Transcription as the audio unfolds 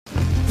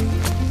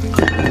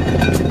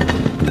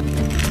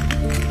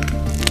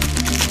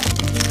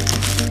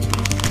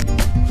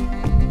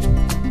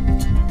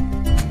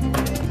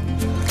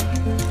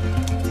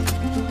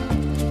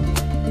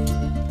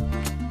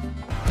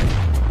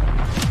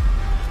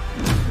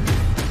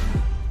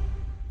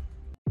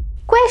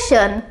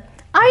Question: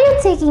 are you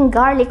taking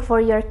garlic for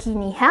your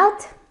kidney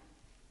health?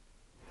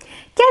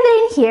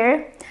 Catherine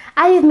here.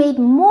 I've made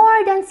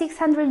more than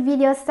 600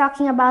 videos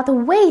talking about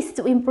ways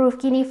to improve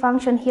kidney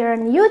function here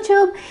on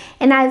YouTube,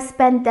 and I've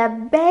spent the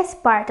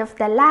best part of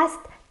the last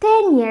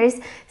 10 years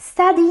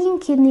studying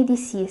kidney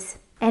disease.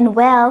 And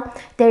well,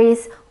 there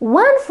is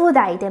one food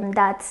item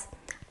that's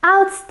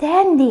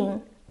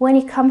outstanding when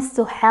it comes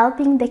to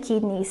helping the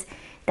kidneys,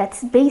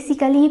 that's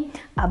basically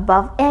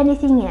above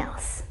anything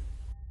else.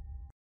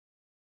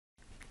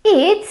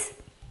 It's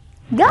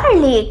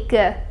garlic!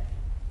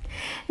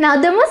 Now,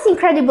 the most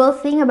incredible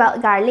thing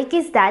about garlic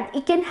is that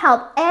it can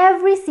help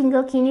every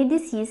single kidney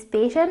disease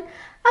patient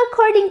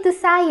according to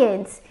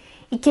science.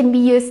 It can be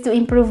used to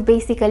improve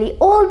basically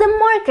all the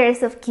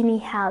markers of kidney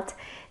health: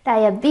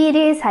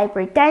 diabetes,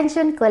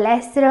 hypertension,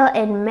 cholesterol,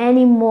 and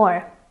many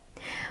more.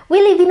 We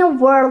live in a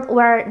world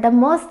where the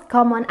most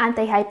common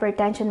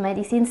anti-hypertension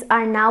medicines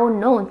are now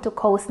known to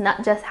cause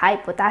not just high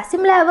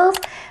potassium levels,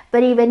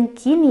 but even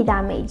kidney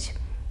damage.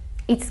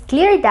 It's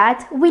clear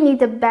that we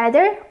need a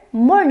better,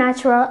 more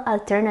natural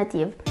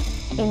alternative.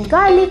 And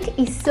garlic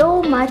is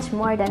so much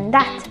more than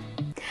that.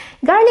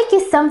 Garlic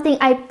is something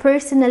I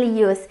personally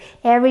use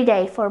every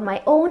day for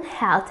my own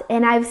health,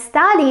 and I've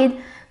studied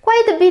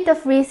quite a bit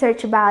of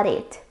research about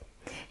it.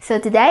 So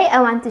today I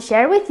want to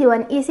share with you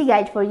an easy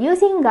guide for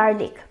using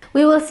garlic.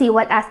 We will see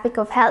what aspect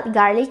of health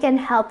garlic can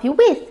help you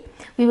with.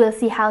 We will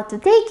see how to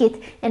take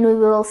it, and we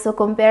will also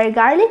compare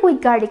garlic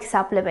with garlic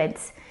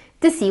supplements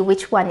to see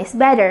which one is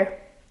better.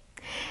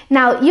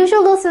 Now, you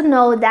should also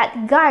know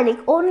that garlic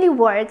only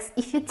works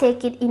if you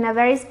take it in a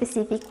very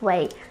specific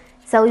way.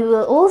 So we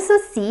will also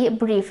see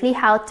briefly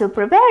how to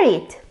prepare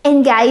it.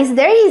 And guys,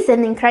 there is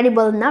an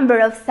incredible number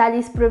of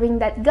studies proving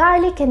that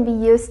garlic can be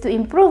used to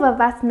improve a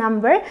vast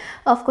number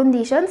of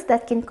conditions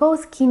that can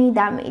cause kidney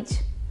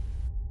damage.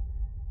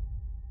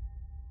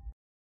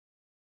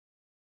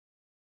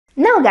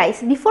 Now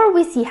guys, before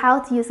we see how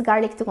to use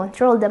garlic to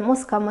control the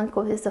most common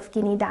causes of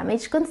kidney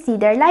damage,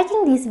 consider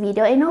liking this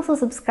video and also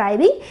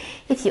subscribing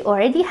if you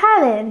already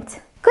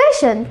haven't.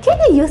 Question: can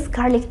you use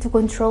garlic to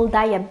control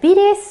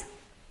diabetes?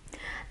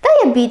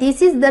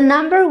 Diabetes is the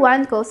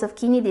 #1 cause of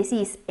kidney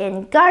disease,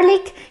 and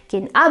garlic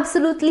can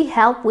absolutely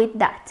help with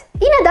that.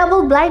 In a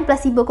double-blind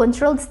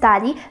placebo-controlled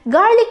study,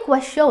 garlic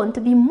was shown to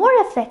be more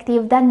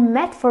effective than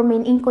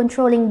metformin in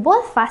controlling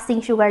both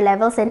fasting sugar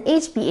levels and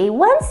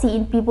HbA1c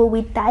in people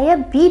with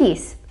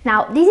diabetes.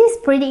 Now, this is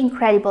pretty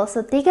incredible,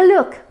 so take a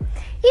look.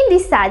 In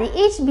this study,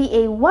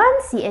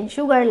 HbA1c and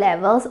sugar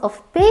levels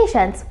of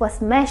patients was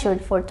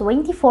measured for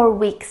 24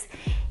 weeks.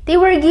 They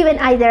were given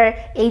either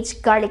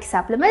aged garlic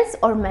supplements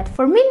or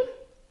metformin.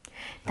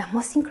 The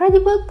most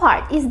incredible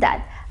part is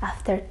that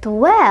after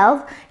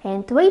 12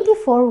 and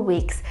 24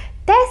 weeks,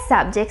 test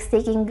subjects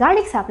taking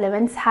garlic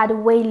supplements had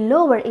way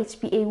lower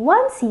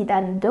HbA1c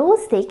than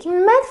those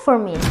taking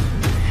metformin.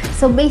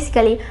 So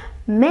basically,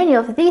 many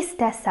of these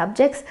test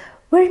subjects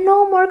were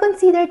no more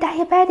considered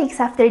diabetics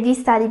after this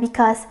study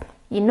because,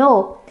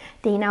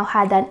 they now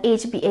had an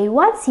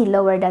HbA1c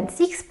lower than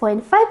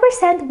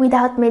 6.5%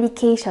 without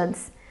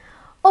medications.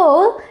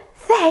 All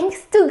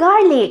thanks to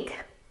garlic.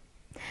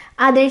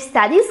 Other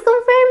studies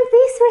confirm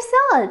these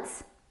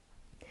results.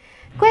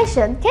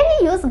 Question: can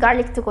you use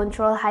garlic to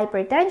control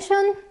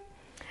hypertension?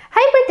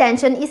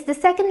 Hypertension is the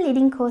second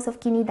leading cause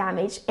of kidney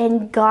damage,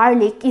 and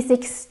garlic is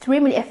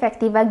extremely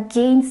effective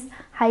against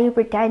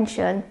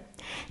hypertension.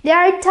 There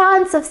are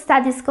tons of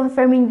studies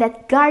confirming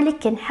that garlic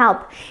can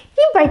help.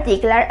 In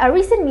particular, a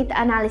recent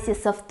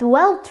meta-analysis of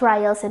 12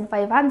 trials and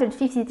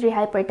 553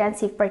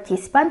 hypertensive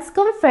participants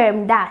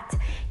confirmed that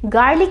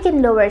garlic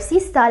can lower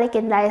systolic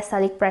and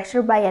diastolic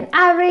pressure by an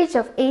average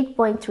of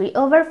 8.3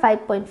 over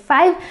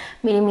 5.5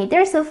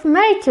 millimeters of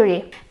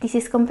mercury. This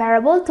is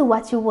comparable to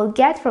what you will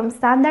get from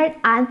standard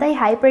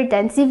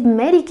antihypertensive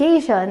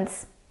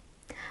medications.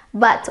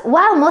 But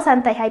while most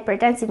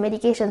antihypertensive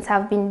medications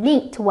have been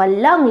linked to a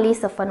long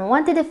list of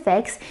unwanted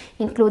effects,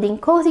 including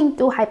causing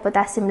too high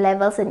potassium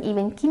levels and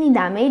even kidney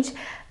damage,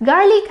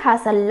 garlic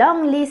has a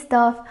long list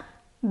of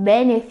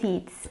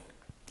benefits.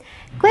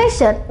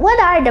 Question: what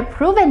are the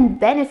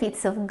proven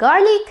benefits of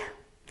garlic?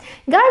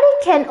 Garlic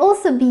can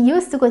also be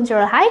used to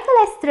control high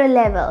cholesterol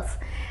levels.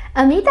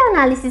 A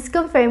meta-analysis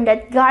confirmed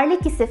that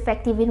garlic is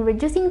effective in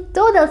reducing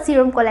total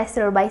serum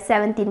cholesterol by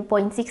 17.6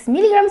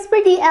 mg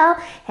per dl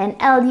and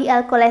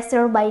LDL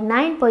cholesterol by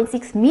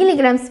 9.6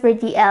 mg per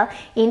dl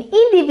in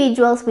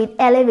individuals with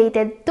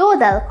elevated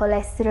total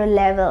cholesterol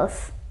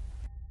levels.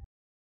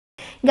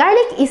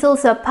 Garlic is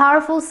also a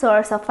powerful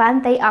source of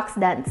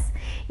antioxidants.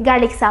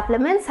 Garlic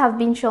supplements have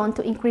been shown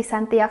to increase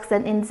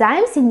antioxidant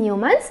enzymes in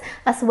humans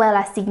as well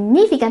as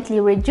significantly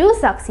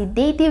reduce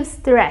oxidative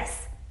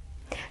stress.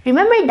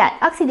 Remember that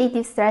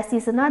oxidative stress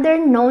is another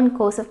known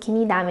cause of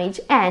kidney damage,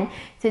 and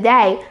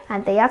today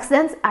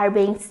antioxidants are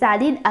being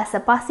studied as a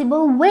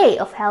possible way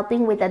of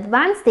helping with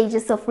advanced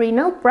stages of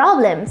renal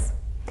problems.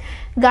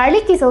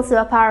 Garlic is also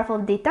a powerful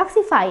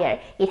detoxifier.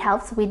 It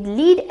helps with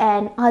lead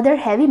and other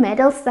heavy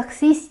metals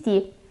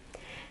toxicity.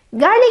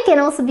 Garlic can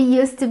also be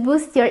used to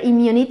boost your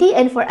immunity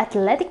and for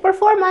athletic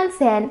performance,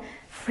 and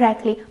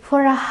frankly,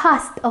 for a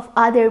host of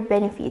other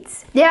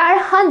benefits. There are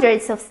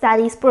hundreds of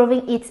studies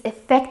proving its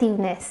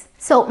effectiveness.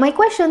 So my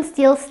question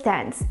still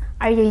stands.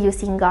 Are you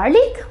using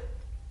garlic?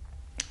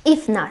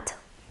 If not,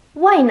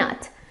 why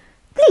not?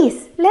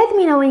 Please let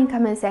me know in the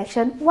comment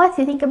section what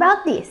you think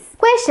about this.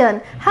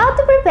 Question: how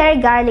to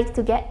prepare garlic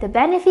to get the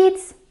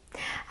benefits?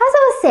 As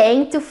I was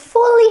saying, to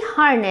fully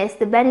harness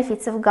the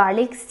benefits of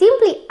garlic,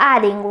 simply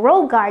adding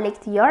raw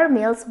garlic to your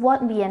meals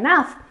won't be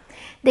enough.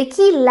 The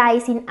key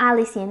lies in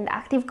allicin, the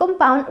active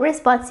compound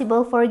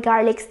responsible for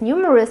garlic's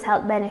numerous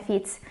health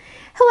benefits.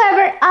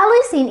 However,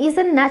 allicin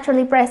isn't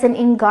naturally present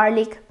in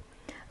garlic.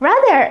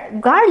 Rather,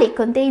 garlic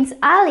contains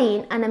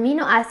allicin, an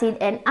amino acid,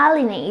 and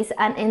allinase,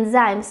 an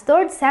enzyme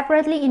stored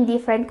separately in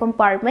different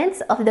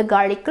compartments of the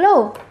garlic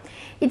clove.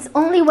 It's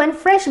only when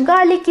fresh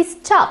garlic is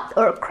chopped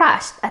or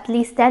crushed at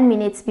least 10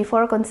 minutes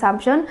before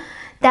consumption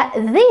that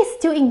these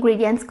two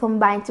ingredients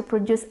combine to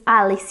produce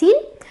allicin,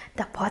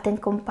 the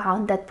potent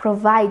compound that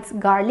provides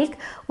garlic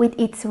with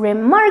its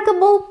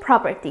remarkable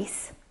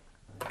properties.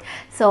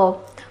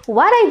 So,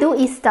 what I do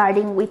is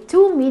starting with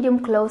 2 medium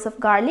cloves of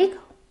garlic.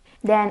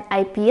 Then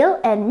I peel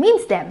and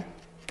mince them.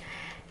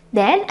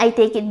 Then I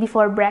take it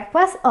before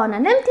breakfast on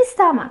an empty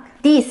stomach.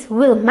 This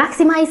will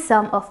maximize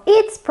some of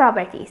its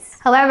properties.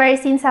 However,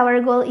 since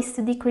our goal is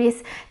to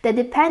decrease the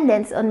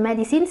dependence on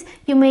medicines,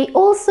 you may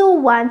also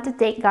want to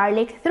take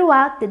garlic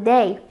throughout the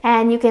day.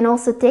 And you can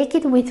also take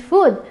it with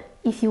food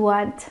if you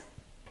want.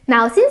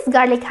 Now, since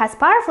garlic has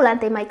powerful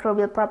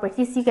antimicrobial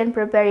properties, you can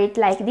prepare it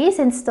like this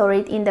and store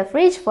it in the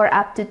fridge for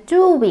up to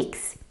 2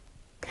 weeks.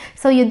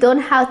 So you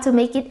don't have to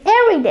make it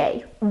every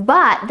day,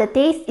 but the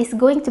taste is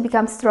going to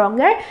become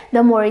stronger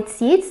the more it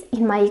sits,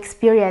 in my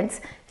experience.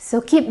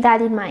 So keep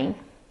that in mind.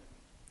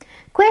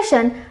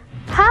 Question: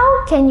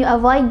 how can you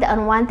avoid the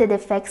unwanted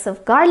effects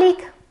of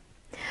garlic?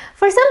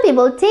 For some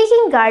people,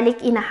 taking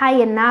garlic in a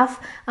high enough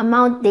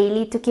amount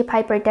daily to keep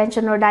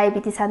hypertension or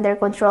diabetes under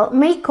control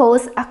may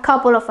cause a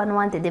couple of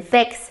unwanted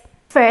effects.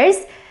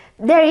 First,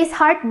 there is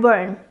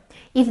heartburn.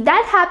 If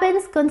that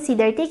happens,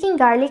 consider taking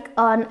garlic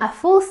on a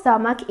full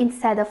stomach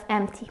instead of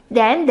empty.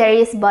 Then there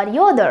is body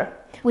odor,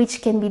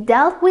 which can be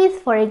dealt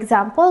with, for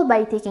example,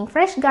 by taking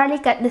fresh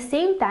garlic at the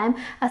same time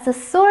as a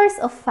source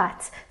of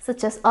fats,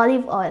 such as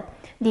olive oil.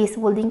 This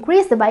will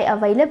increase the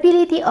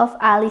bioavailability of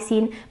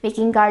allicin,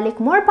 making garlic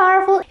more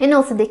powerful and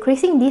also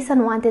decreasing this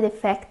unwanted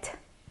effect.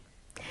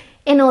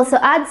 And also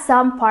add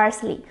some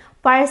parsley.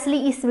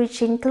 Parsley is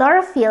rich in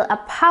chlorophyll,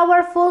 a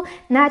powerful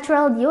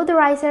natural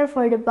deodorizer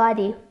for the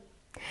body.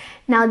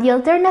 Now, the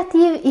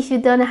alternative, if you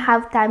don't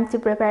have time to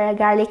prepare a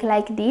garlic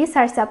like this,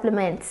 are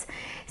supplements.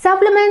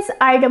 Supplements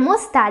are the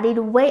most studied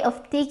way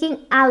of taking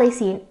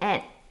allicin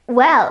and,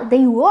 well,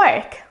 they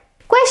work.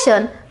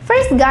 Question: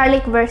 first,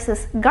 garlic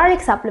versus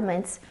garlic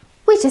supplements.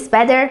 Which is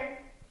better?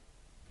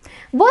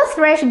 Both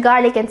fresh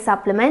garlic and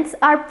supplements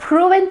are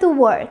proven to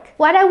work.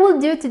 What I will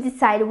do to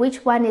decide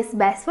which one is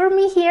best for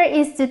me here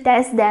is to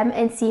test them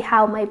and see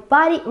how my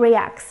body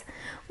reacts.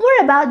 More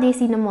about this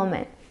in a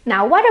moment.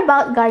 Now, what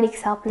about garlic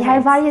supplements? There are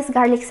various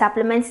garlic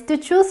supplements to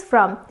choose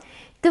from.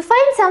 To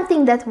find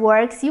something that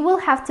works, you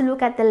will have to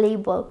look at the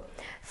label.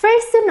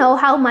 First, to know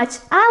how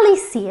much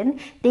allicin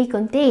they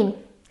contain.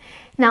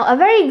 Now, a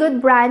very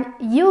good brand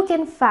you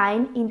can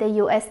find in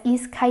the US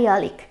is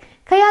Kyolic.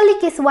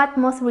 Kyolic is what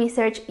most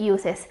research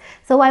uses,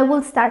 so I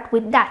will start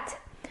with that.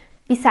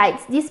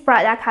 Besides, this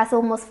product has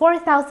almost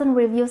 4,000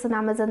 reviews on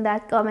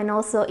Amazon.com, and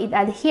also it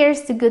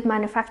adheres to good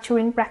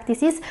manufacturing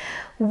practices,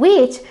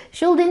 which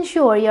should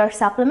ensure your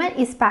supplement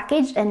is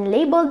packaged and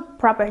labeled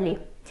properly.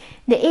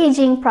 The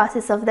aging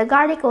process of the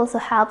garlic also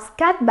helps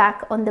cut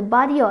back on the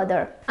body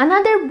odor.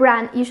 Another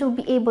brand you should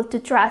be able to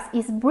trust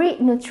is Brie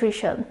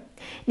Nutrition.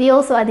 They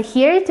also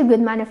adhere to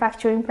good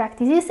manufacturing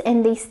practices,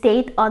 and they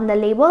state on the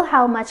label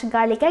how much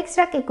garlic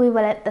extract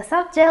equivalent the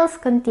soft gels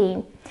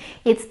contain.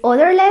 It's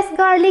odorless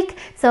garlic,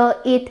 so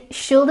it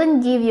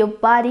shouldn't give you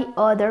body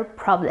odor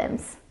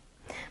problems.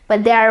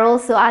 But there are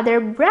also other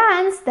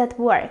brands that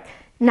work.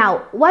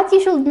 Now, what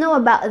you should know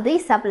about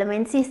these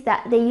supplements is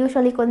that they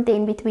usually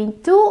contain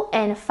between 2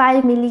 and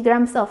 5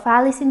 milligrams of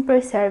allicin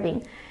per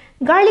serving.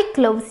 Garlic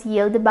cloves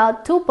yield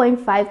about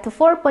 2.5 to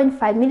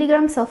 4.5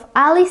 milligrams of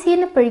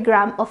allicin per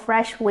gram of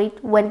fresh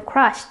weight when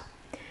crushed.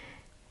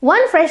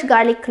 One fresh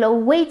garlic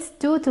clove weighs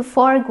 2 to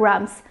 4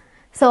 grams,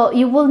 so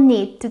you will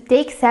need to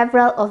take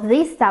several of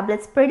these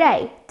tablets per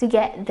day to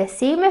get the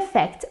same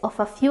effect of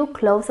a few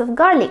cloves of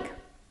garlic.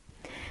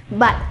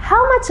 But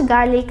how much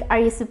garlic are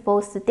you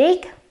supposed to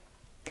take?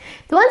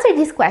 To answer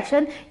this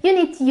question, you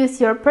need to use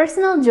your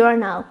personal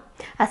journal.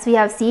 As we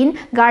have seen,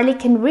 garlic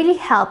can really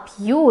help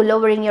you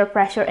lowering your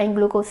pressure and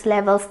glucose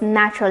levels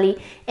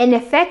naturally and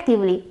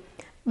effectively.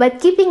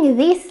 But keeping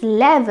these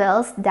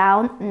levels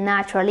down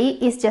naturally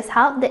is just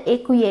half the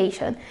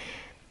equation.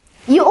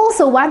 You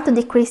also want to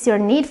decrease your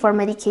need for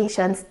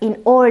medications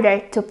in order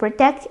to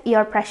protect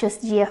your precious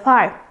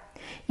GFR.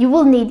 You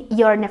will need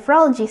your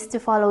nephrologist to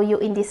follow you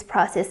in this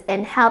process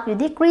and help you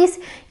decrease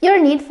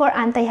your need for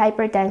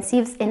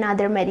antihypertensives and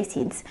other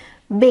medicines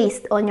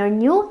based on your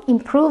new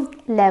improved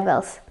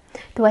levels.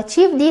 To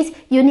achieve this,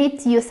 you need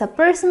to use a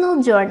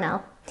personal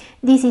journal.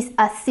 This is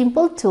a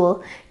simple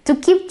tool to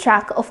keep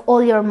track of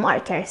all your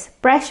markers,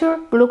 pressure,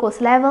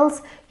 glucose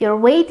levels, your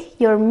weight,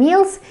 your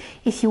meals,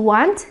 if you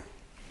want,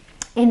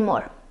 and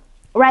more.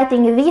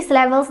 Writing these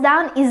levels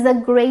down is a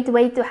great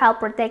way to help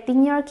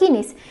protecting your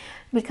kidneys,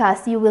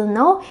 because you will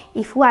know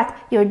if what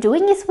you're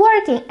doing is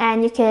working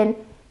and you can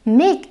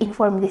make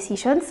informed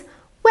decisions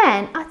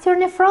when at your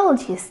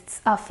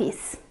nephrologist's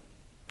office.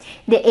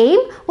 The aim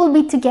will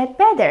be to get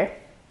better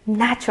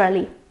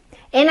naturally.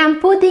 And I'm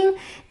putting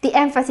the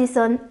emphasis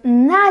on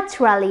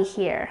naturally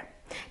here.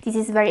 This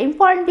is very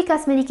important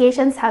because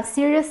medications have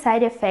serious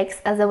side effects,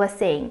 as I was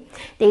saying.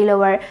 They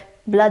lower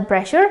blood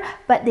pressure,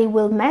 but they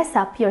will mess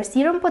up your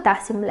serum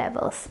potassium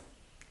levels.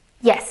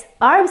 Yes,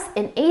 ARBs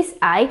and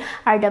ACE-I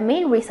are the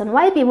main reason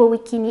why people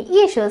with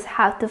kidney issues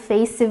have to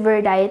face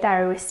severe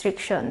dietary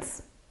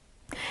restrictions.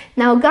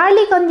 Now,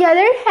 garlic, on the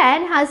other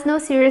hand, has no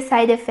serious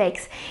side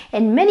effects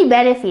and many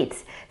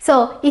benefits.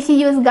 So, if you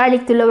use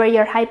garlic to lower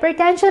your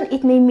hypertension,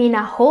 it may mean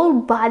a whole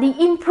body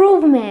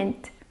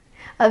improvement.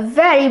 A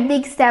very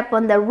big step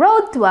on the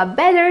road to a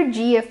better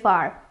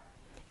GFR.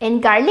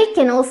 And garlic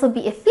can also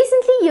be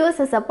efficiently used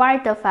as a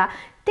part of a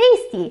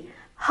tasty,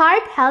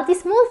 heart-healthy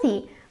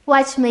smoothie.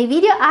 Watch my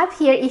video up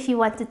here if you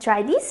want to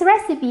try this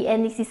recipe.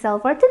 And this is all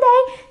for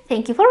today.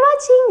 Thank you for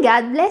watching.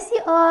 God bless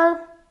you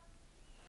all.